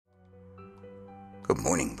Good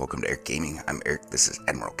morning, welcome to Eric Gaming. I'm Eric, this is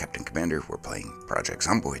Admiral Captain Commander. We're playing Project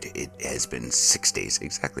Zomboid. It has been 6 days,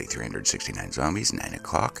 exactly 369 zombies, 9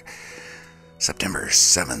 o'clock, September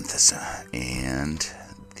 7th, and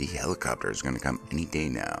the helicopter is going to come any day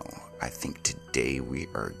now. I think today we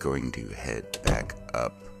are going to head back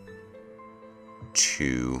up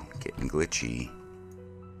to, getting glitchy,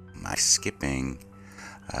 my skipping,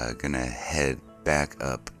 gonna head back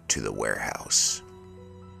up to the warehouse.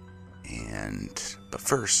 But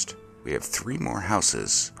first, we have 3 more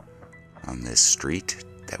houses on this street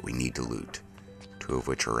that we need to loot. 2 of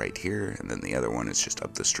which are right here, and then the other one is just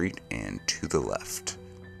up the street and to the left.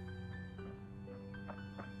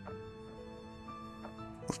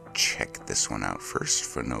 We'll check this one out first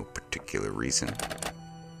for no particular reason.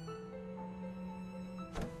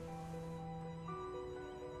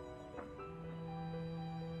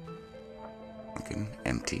 Looking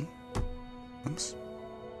empty. Oops.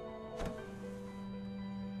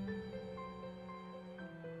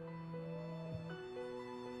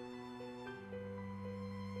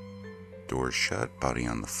 Door's shut, body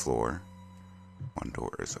on the floor. One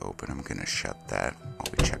door is open. I'm gonna shut that while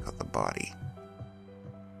we check out the body.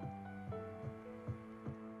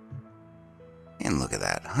 And look at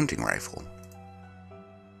that, hunting rifle.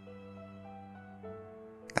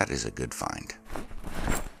 That is a good find.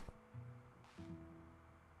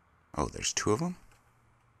 Oh, there's 2 of them?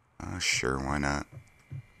 Sure, why not?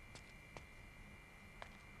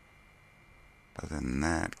 Other than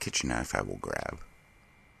that, kitchen knife I will grab.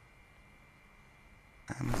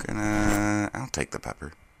 I'll take the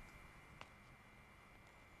pepper.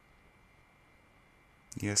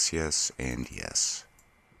 Yes, yes, and yes.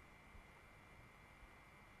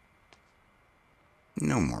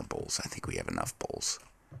 No more bowls. I think we have enough bowls.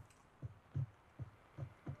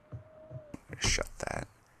 Shut that.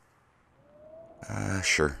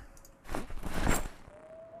 Sure.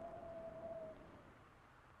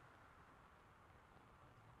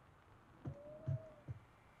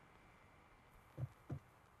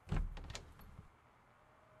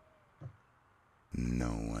 No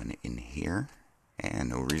one in here, and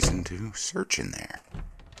no reason to search in there.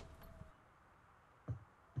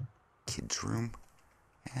 Kids' room,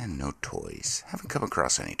 and no toys. Haven't come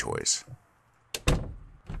across any toys.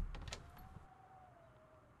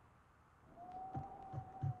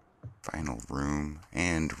 Final room,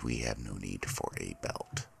 and we have no need for a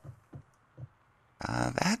belt.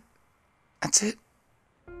 That's it.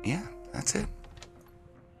 Yeah, that's it.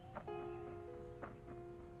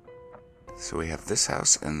 So we have this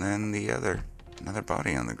house, and then another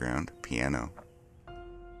body on the ground. Piano.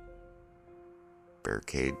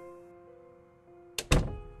 Barricade.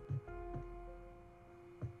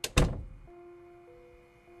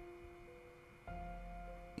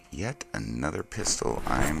 Yet another pistol.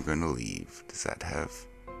 I am going to leave. Does that have...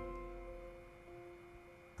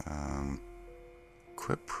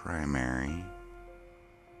 Equip primary.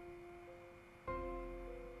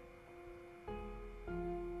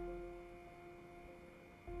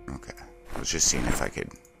 Okay. I was just seeing if I could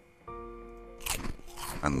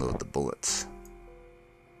unload the bullets.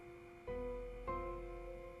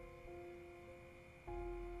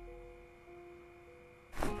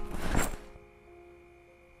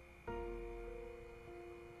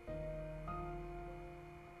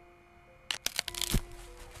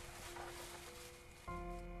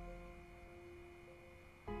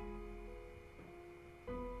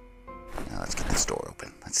 Now let's get this door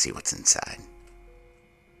open. Let's see what's inside.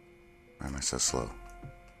 Why am I so slow?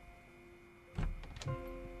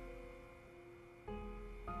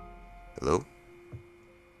 Hello?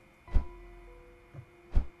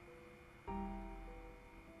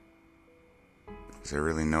 Is there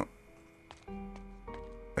really no...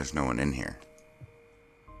 There's no one in here.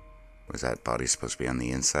 Was that body supposed to be on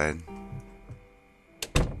the inside?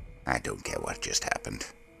 I don't get what just happened.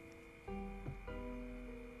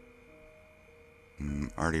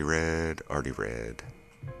 Already read, already read.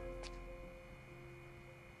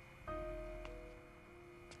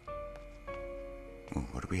 Ooh,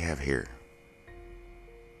 what do we have here?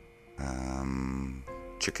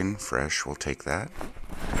 Chicken, fresh, we'll take that.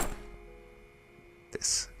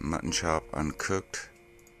 This mutton chop, uncooked,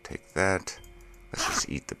 take that. Let's just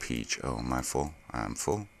eat the peach. Oh, am I full? I'm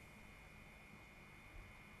full.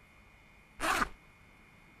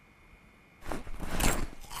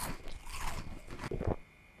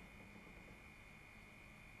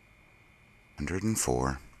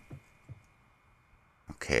 $104.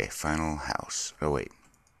 Okay, final house. Oh wait,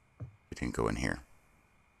 we didn't go in here.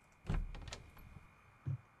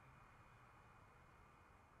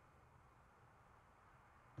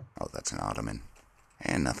 Oh, that's an ottoman.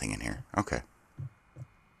 And nothing in here. Okay.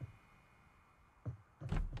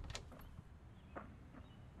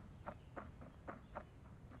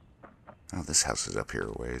 this house is up here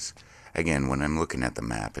a ways. Again, when I'm looking at the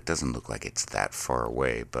map, it doesn't look like it's that far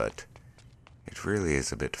away, but it really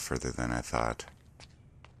is a bit further than I thought.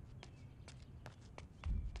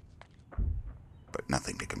 But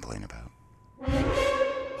nothing to complain about.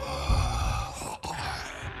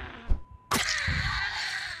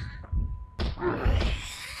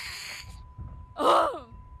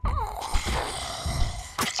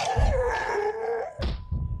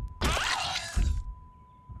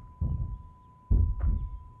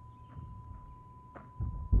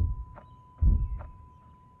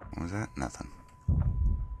 What was that? Nothing.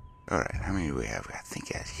 Alright, how many do we have? I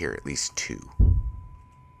think I hear at least 2.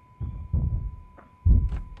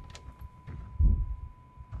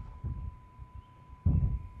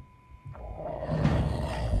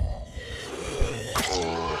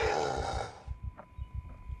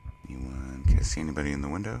 Anyone? Can I see anybody in the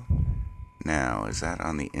window? Now, is that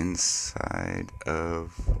on the inside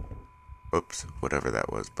of... Oops, whatever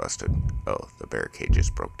that was busted. Oh, the barricade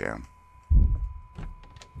just broke down.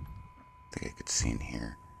 I think I could see in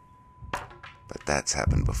here. But that's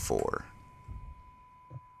happened before.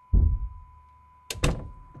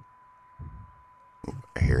 Ooh,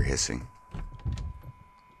 I hear hissing.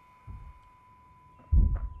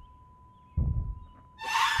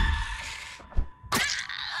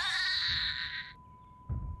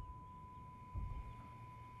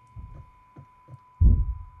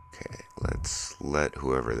 Okay, let's let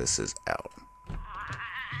whoever this is out.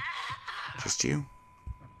 Just you?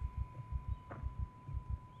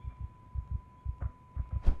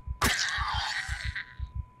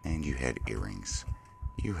 And you had earrings.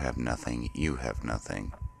 You have nothing. You have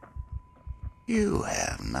nothing. You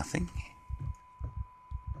have nothing.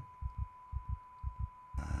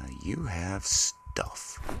 You have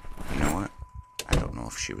stuff. You know what? I don't know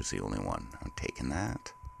if she was the only one. I'm taking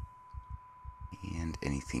that. And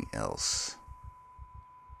anything else?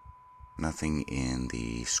 Nothing in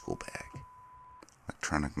the school bag.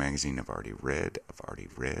 Electronic magazine I've already read.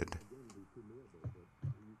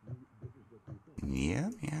 Yeah,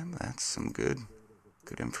 that's some good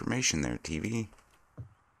information there, TV.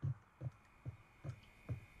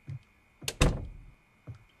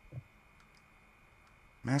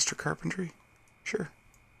 Master carpentry? Sure.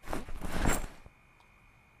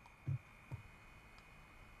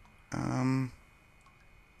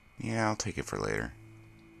 Yeah, I'll take it for later.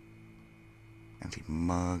 Empty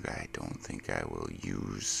mug, I don't think I will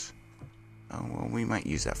use. Oh, well, we might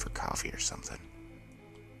use that for coffee or something.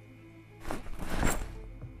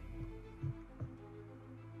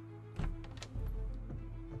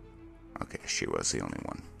 Okay, she was the only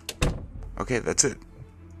one. Okay, that's it.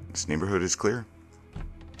 This neighborhood is clear.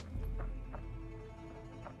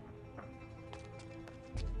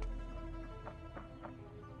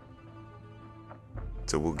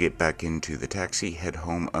 So we'll get back into the taxi, head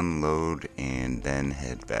home, unload, and then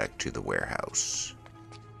head back to the warehouse.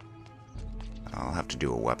 I'll have to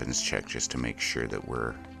do a weapons check just to make sure that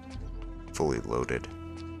we're fully loaded.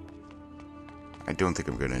 I don't think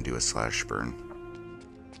I'm going to do a slash burn.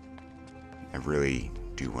 I really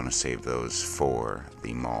do want to save those for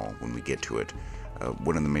the mall when we get to it.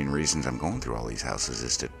 One of the main reasons I'm going through all these houses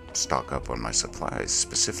is to stock up on my supplies.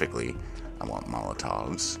 Specifically, I want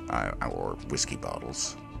Molotovs, or whiskey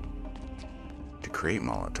bottles, to create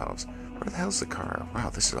Molotovs. Where the hell's the car? Wow,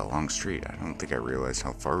 this is a long street. I don't think I realized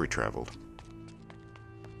how far we traveled.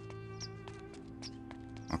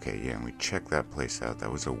 Okay, yeah, we checked that place out.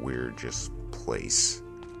 That was a weird, just place.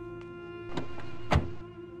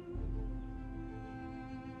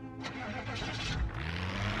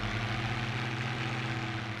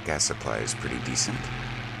 Gas supply is pretty decent.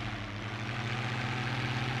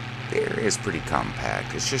 The area is pretty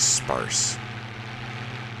compact. It's just sparse.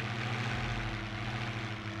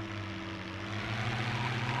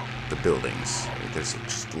 The buildings. There's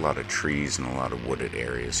just a lot of trees and a lot of wooded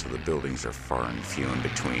areas, so the buildings are far and few in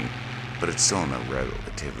between. But it's still in a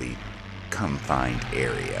relatively confined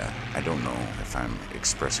area. I don't know if I'm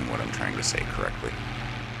expressing what I'm trying to say correctly.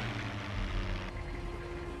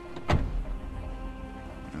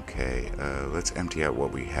 Okay, let's empty out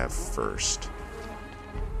what we have first.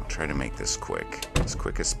 I'll try to make this quick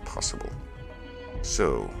as possible.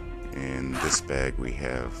 So, in this bag we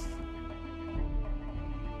have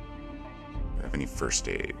any first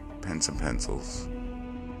aid, pens and pencils.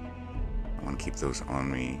 I want to keep those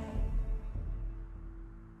on me.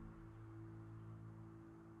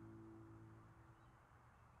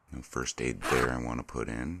 No first aid there I want to put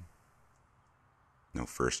in. No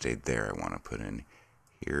first aid there I want to put in.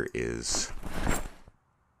 Here is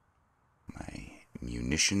my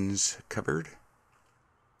munitions cupboard.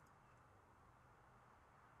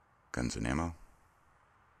 Guns and ammo.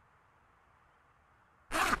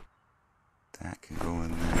 That can go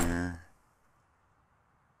in there.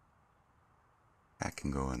 That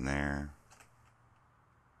can go in there.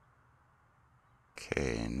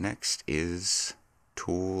 Okay, next is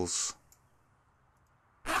tools.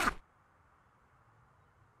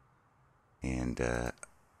 And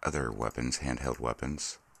other weapons, handheld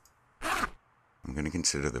weapons. I'm going to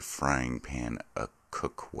consider the frying pan a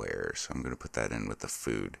cookware, so I'm going to put that in with the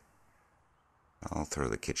food. I'll throw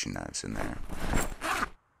the kitchen knives in there.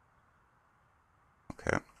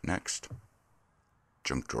 Okay, next.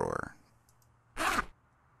 Junk drawer.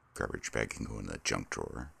 Garbage bag can go in the junk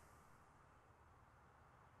drawer.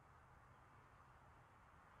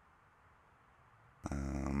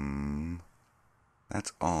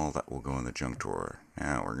 That's all that will go in the junk drawer.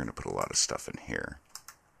 Now we're going to put a lot of stuff in here.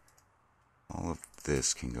 All of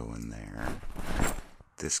this can go in there.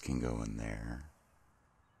 This can go in there.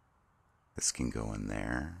 This can go in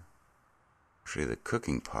there. Actually, the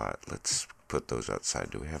cooking pot, let's put those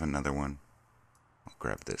outside. Do we have another one? I'll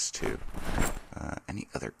grab this too. Any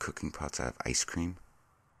other cooking pots? I have ice cream.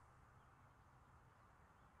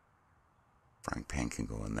 Frying pan can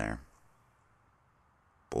go in there.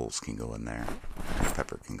 Bowls can go in there.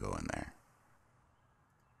 Pepper can go in there.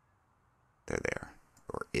 There they are.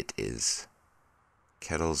 Or it is.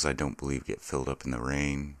 Kettles, I don't believe, get filled up in the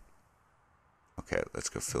rain. Okay, let's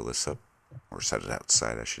go fill this up. Or set it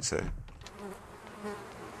outside, I should say.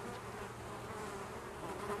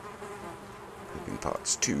 Cooking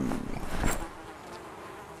pots, 2.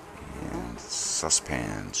 And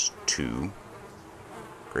saucepans, 2.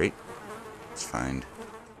 Great. Let's find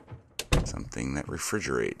something that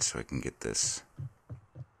refrigerates so I can get this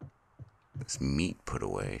meat put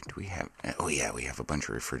away. Do we have... Oh yeah, we have a bunch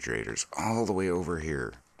of refrigerators all the way over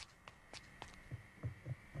here.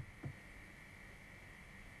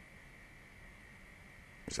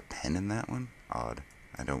 There's a pen in that one? Odd.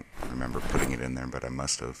 I don't remember putting it in there, but I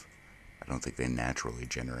must have. I don't think they naturally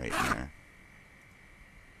generate in there.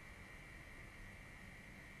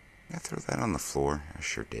 Did I throw that on the floor? I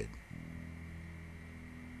sure did.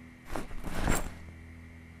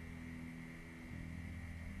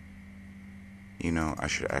 You know, I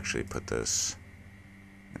should actually put this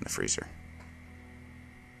in the freezer.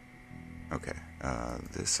 Okay,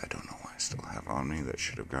 this I don't know why I still have on me. That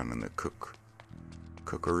should have gone in the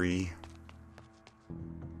cookery.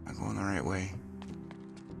 Am I going the right way?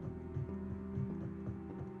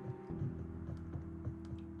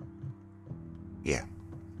 Yeah.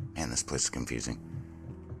 Man, this place is confusing.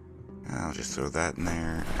 I'll just throw that in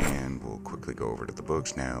there, and we'll quickly go over to the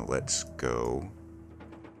books. Now, let's go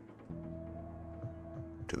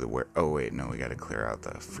to the where... Oh, wait, no, we gotta clear out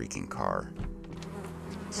the freaking car.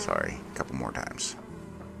 Sorry, a couple more times.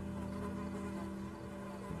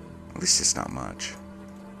 At least it's not much.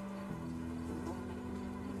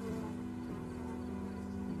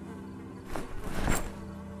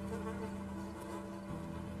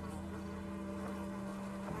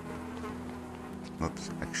 Whoops,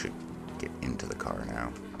 I should get into the car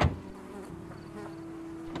now.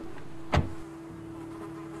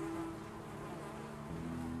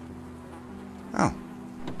 Oh,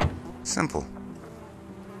 simple.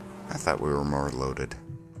 I thought we were more loaded.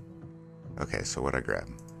 Okay, so what'd I grab?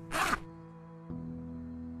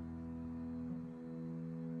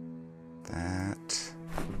 That.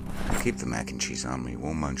 Keep the mac and cheese on me.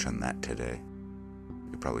 We'll munch on that today.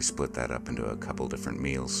 We could probably split that up into a couple different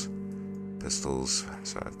meals. Pistols,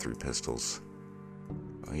 so I have 3 pistols.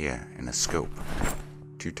 Oh yeah, and a scope.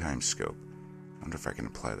 2 times scope. I wonder if I can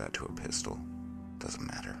apply that to a pistol. Doesn't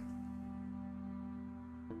matter.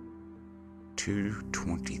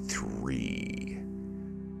 223.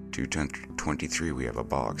 223, we have a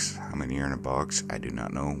box. How many are in a box? I do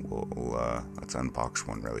not know. We'll let's unbox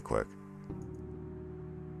one really quick.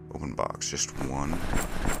 Open box, just 1.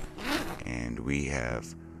 And we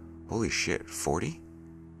have, holy shit, 40?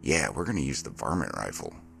 Yeah, we're gonna use the varmint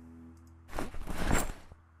rifle.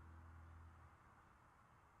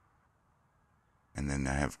 And then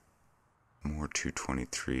I have more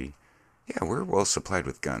 223. Yeah, we're well supplied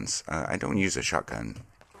with guns. I don't use a shotgun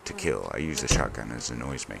to kill. I use a shotgun as a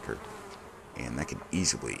noisemaker. And that can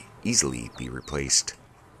easily be replaced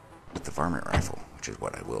with the varmint rifle, which is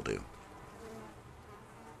what I will do.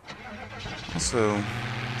 Also,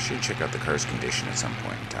 should check out the car's condition at some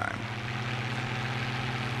point in time.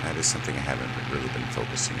 That is something I haven't really been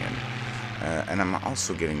focusing in. And I'm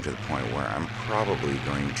also getting to the point where I'm probably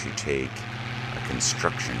going to take a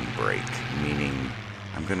construction break, meaning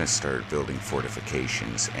I'm going to start building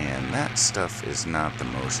fortifications, and that stuff is not the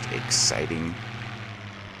most exciting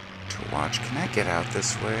to watch. Can I get out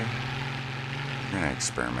this way? I'm gonna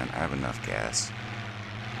experiment. I have enough gas.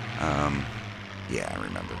 Yeah, I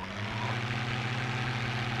remember.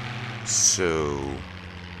 So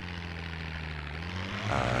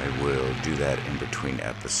I will do that in between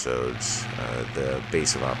episodes. The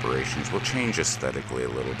base of operations will change aesthetically a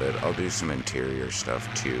little bit. I'll do some interior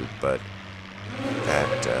stuff too, but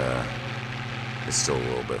that is still a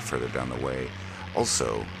little bit further down the way.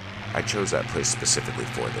 Also, I chose that place specifically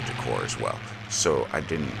for the decor as well, so I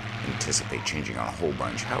didn't anticipate changing on a whole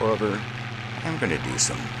bunch. However, I'm going to do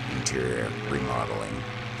some interior remodeling,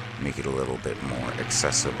 make it a little bit more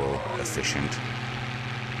accessible, efficient.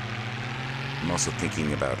 I'm also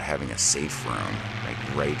thinking about having a safe room,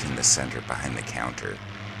 like right in the center behind the counter.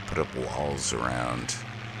 Put up walls around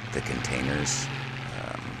the containers.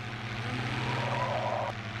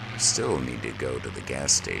 Still need to go to the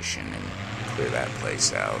gas station and clear that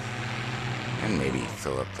place out. And maybe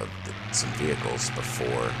fill up some vehicles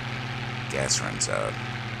before gas runs out.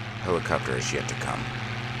 Helicopter is yet to come.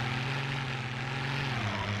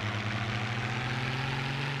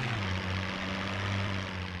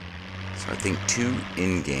 So I think 2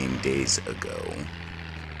 in-game days ago,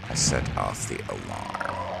 I set off the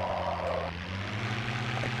alarm.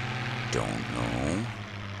 I don't know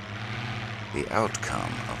the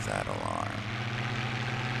outcome of that alarm.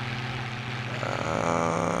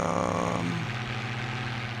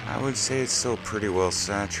 I would say it's still pretty well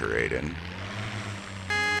saturated.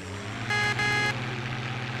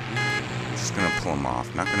 Just gonna pull them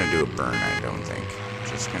off. Not gonna do a burn, I don't think.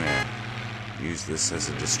 Just gonna use this as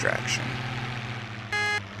a distraction.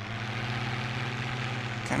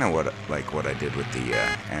 Kind of like what I did with the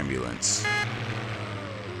ambulance.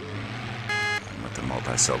 And with the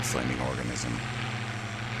multi-celled flaming organism.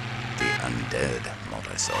 The undead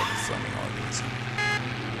multi-celled flaming organism.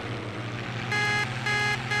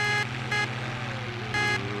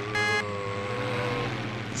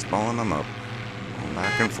 Just balling them up. Going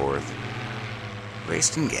back and forth.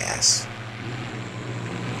 Wasting gas.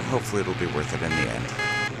 Hopefully it'll be worth it in the end.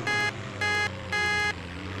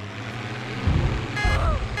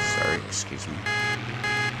 Sorry, excuse me.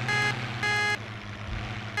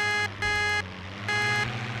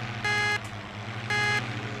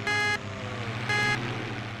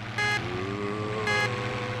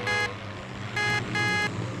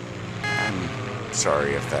 I'm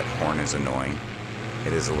sorry if that horn is annoying.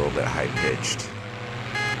 It is a little bit high-pitched.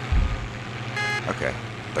 Okay,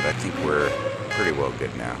 but I think we're pretty well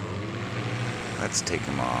good now. Let's take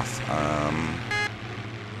him off.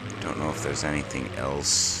 Don't know if there's anything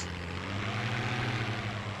else.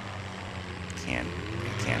 I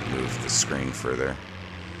can't move the screen further.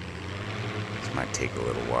 This might take a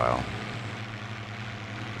little while.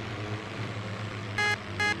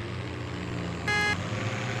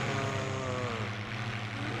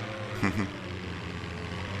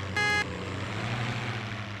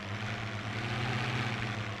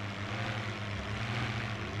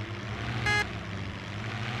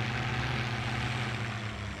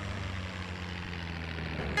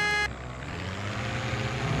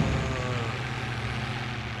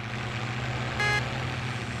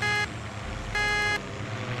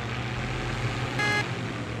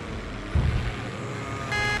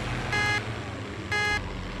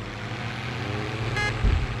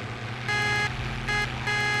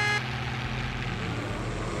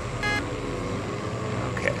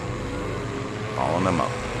 Hauling them up.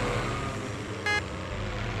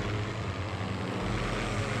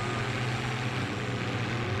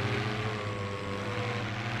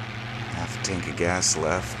 Half a tank of gas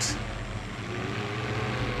left.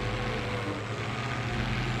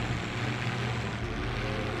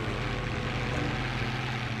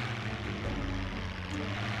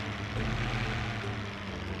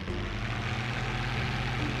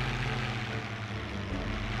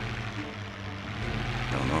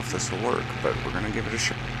 Don't know if this will work, but we're gonna give it a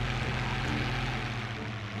shot.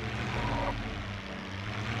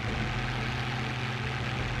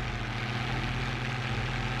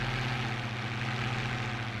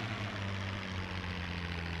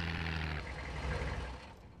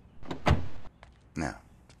 Now,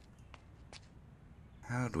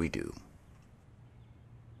 how'd we do?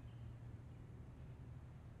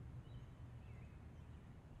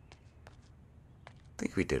 I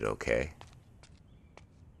think we did okay.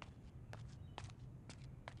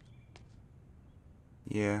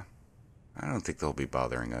 Yeah, I don't think they'll be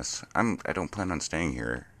bothering us. I don't plan on staying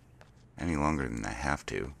here any longer than I have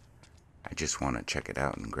to. I just want to check it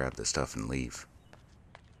out and grab the stuff and leave.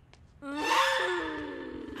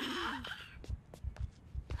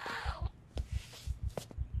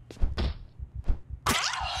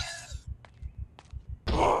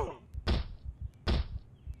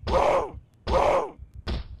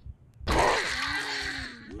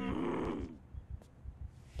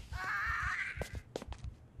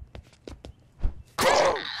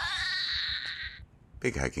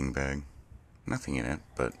 Big hiking bag. Nothing in it,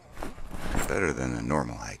 but better than a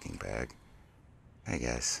normal hiking bag. I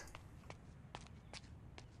guess.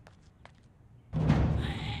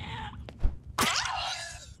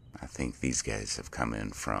 I think these guys have come in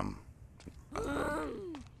from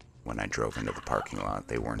when I drove into the parking lot.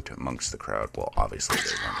 They weren't amongst the crowd. Well, obviously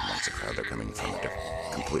they weren't amongst the crowd. They're coming from a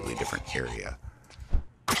completely different area.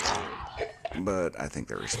 But I think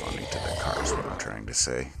they're responding to their car is what I'm trying to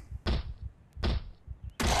say.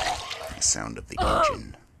 The sound of the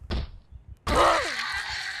engine.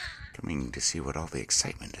 Coming to see what all the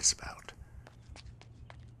excitement is about.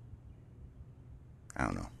 I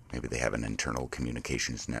don't know. Maybe they have an internal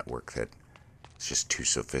communications network that is just too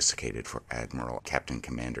sophisticated for Admiral Captain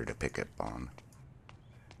Commander to pick up on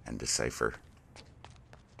and decipher.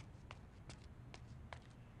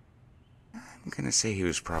 I'm gonna say he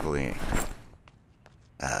was probably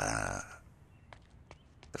the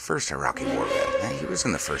first Iraqi war vet. He was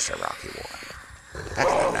in the first Iraqi war back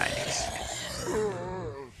in the 90s.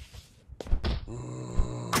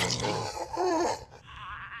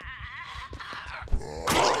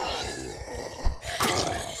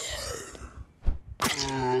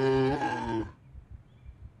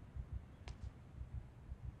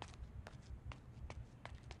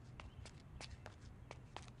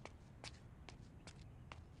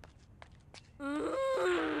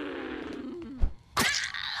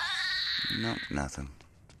 Nope, nothing.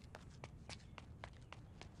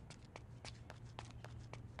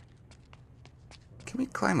 Can we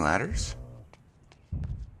climb ladders?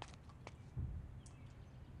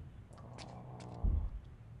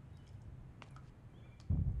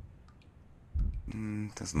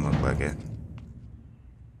 Doesn't look like it.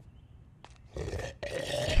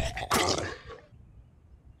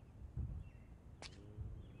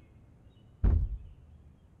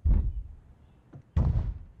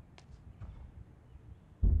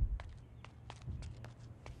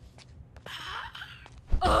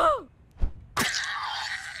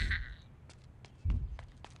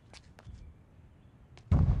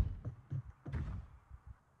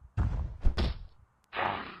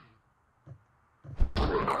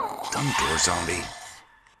 Dumb door zombie.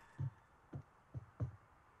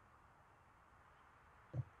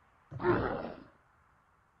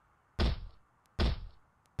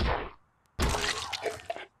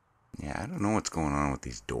 Yeah, I don't know what's going on with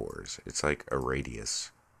these doors. It's like a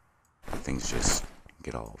radius. Things just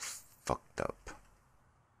get all fucked up.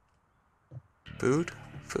 Food?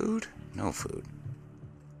 Food? No food.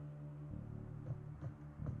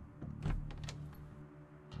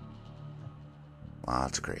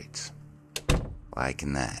 Lots of crates.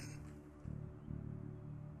 Liking that.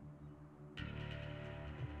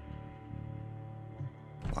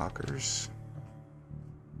 Lockers.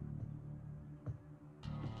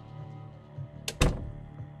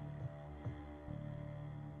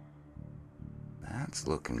 That's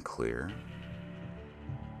looking clear.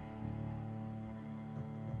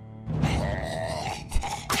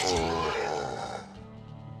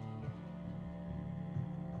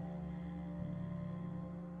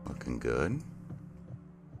 Looking good.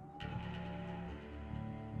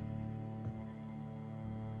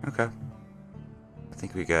 Okay. I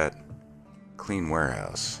think we got clean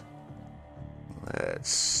warehouse. Let's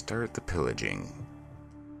start the pillaging.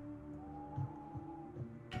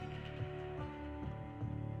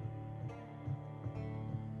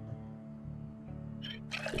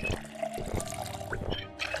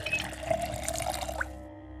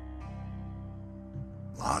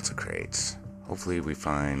 Lots of crates. Hopefully we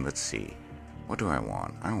find, let's see, what do I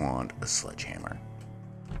want? I want a sledgehammer.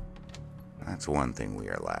 That's one thing we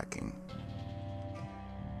are lacking.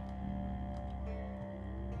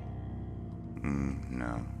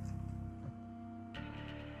 No.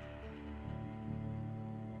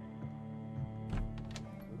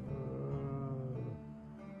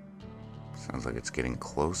 Sounds like it's getting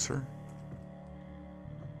closer.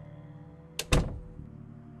 I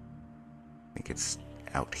think it's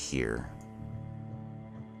out here.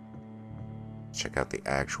 Check out the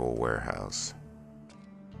actual warehouse.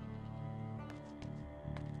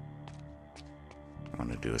 I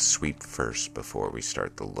want to do a sweep first before we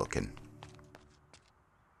start the looking.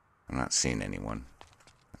 I'm not seeing anyone.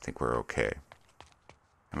 I think we're okay.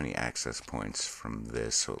 How many access points from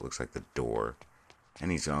this? So it looks like the door.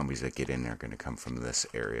 Any zombies that get in there are going to come from this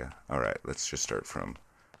area. Alright, let's just start from...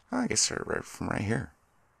 I guess start right from right here.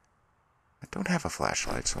 I don't have a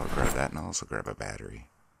flashlight, so I'll grab that and I'll also grab a battery.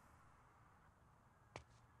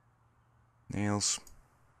 Nails.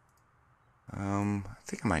 I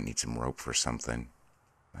think I might need some rope for something.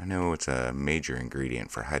 I know it's a major ingredient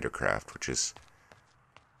for hydrocraft, which is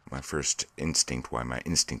my first instinct, why my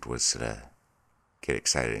instinct was to get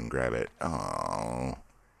excited and grab it. Oh,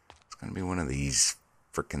 it's gonna be one of these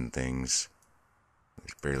frickin' things.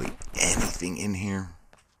 There's barely anything in here.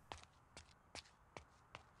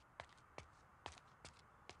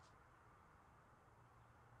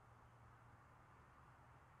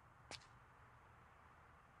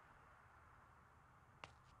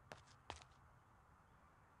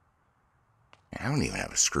 I don't even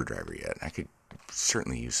have a screwdriver yet. I could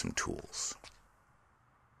certainly use some tools.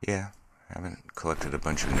 Yeah, I haven't collected a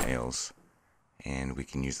bunch of nails, and we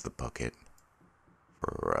can use the bucket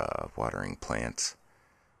for watering plants.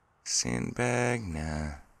 Sandbag,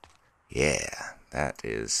 nah. Yeah, that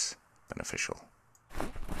is beneficial.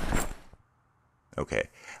 Okay,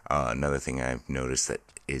 another thing I've noticed that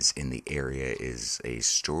is in the area is a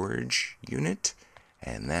storage unit,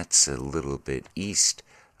 and that's a little bit east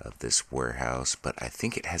of this warehouse, but I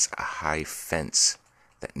think it has a high fence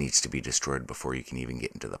that needs to be destroyed before you can even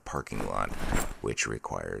get into the parking lot, which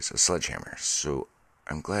requires a sledgehammer. So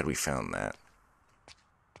I'm glad we found that.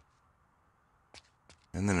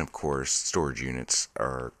 And then, of course, storage units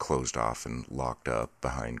are closed off and locked up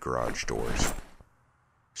behind garage doors.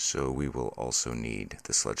 So we will also need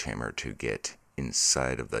the sledgehammer to get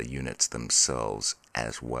inside of the units themselves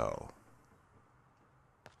as well.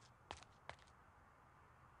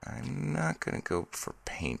 I'm not going to go for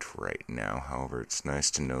paint right now. However, it's nice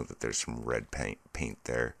to know that there's some red paint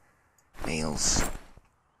there. Nails.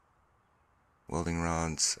 Welding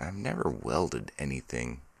rods. I've never welded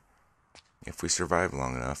anything. If we survive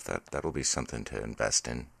long enough, that'll be something to invest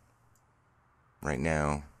in. Right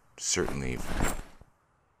now, certainly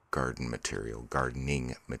gardening material.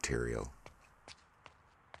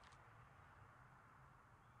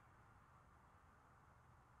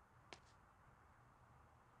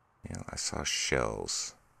 Yeah, I saw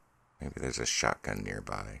shells. Maybe there's a shotgun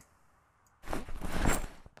nearby.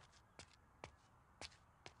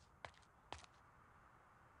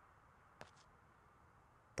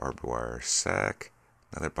 Barbed wire sack.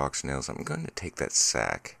 Another box of nails. I'm going to take that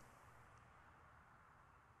sack.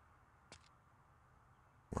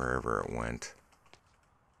 Wherever it went.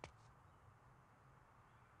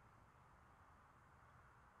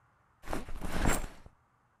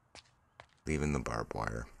 Leaving the barbed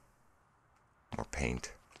wire. More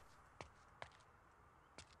paint.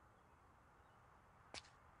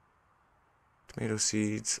 Tomato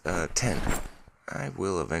seeds. Tent. I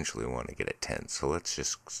will eventually want to get a tent, so let's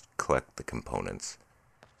just collect the components.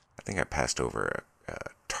 I think I passed over a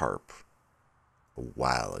tarp a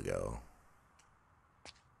while ago,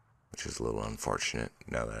 which is a little unfortunate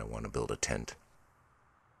now that I want to build a tent.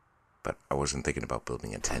 But I wasn't thinking about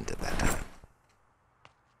building a tent at that time.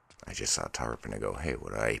 I just saw a tarp and I go, hey,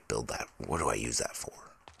 what do I build that? What do I use that for?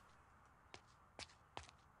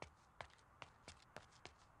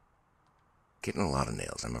 Getting a lot of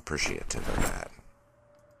nails. I'm appreciative of that.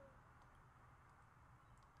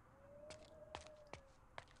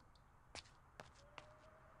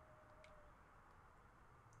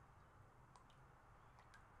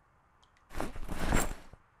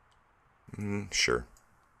 Sure.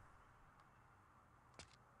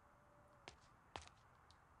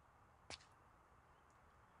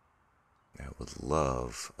 I would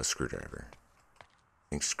love a screwdriver. I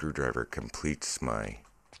think screwdriver completes my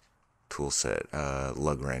tool set.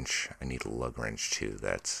 Lug wrench. I need a lug wrench too.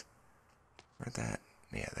 That's... Where'd that...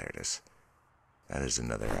 Yeah, there it is. That is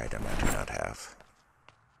another item I do not have.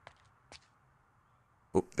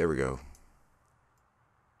 Oh, there we go.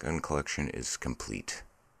 Gun collection is complete.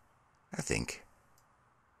 I think.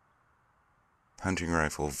 Hunting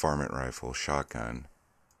rifle, varmint rifle, shotgun.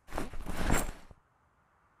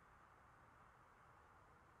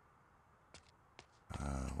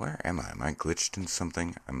 Where am I? Am I glitched in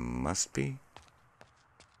something? I must be.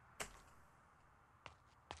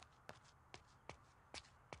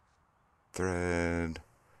 Thread.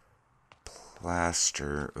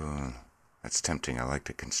 Plaster. That's tempting. I like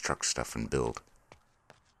to construct stuff and build.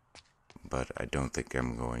 But I don't think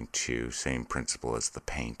I'm going to. Same principle as the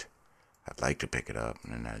paint. I'd like to pick it up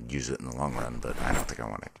and I'd use it in the long run, but I don't think I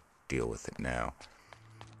want to deal with it now.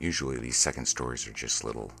 Usually these second stories are just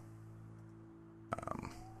little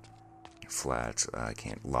flats. I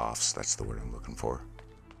can't... lofts, that's the word I'm looking for.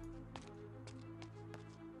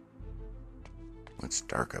 It's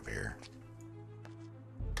dark up here.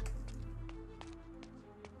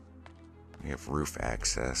 We have roof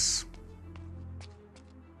access.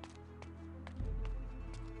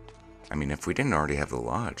 I mean, if we didn't already have the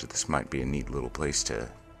lodge, this might be a neat little place to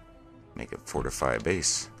make a fortify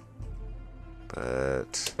base.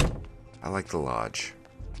 But I like the lodge.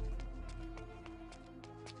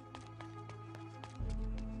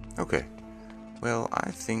 Okay. Well, I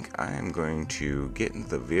think I am going to get into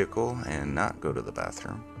the vehicle and not go to the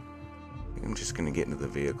bathroom. I'm just going to get into the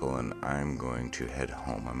vehicle and I'm going to head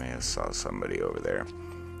home. I may have saw somebody over there.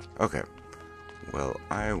 Okay. Well,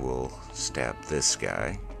 I will stab this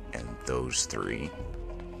guy and those three.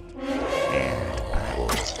 And I will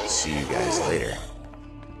see you guys later.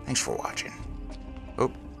 Thanks for watching.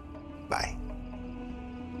 Oh, bye.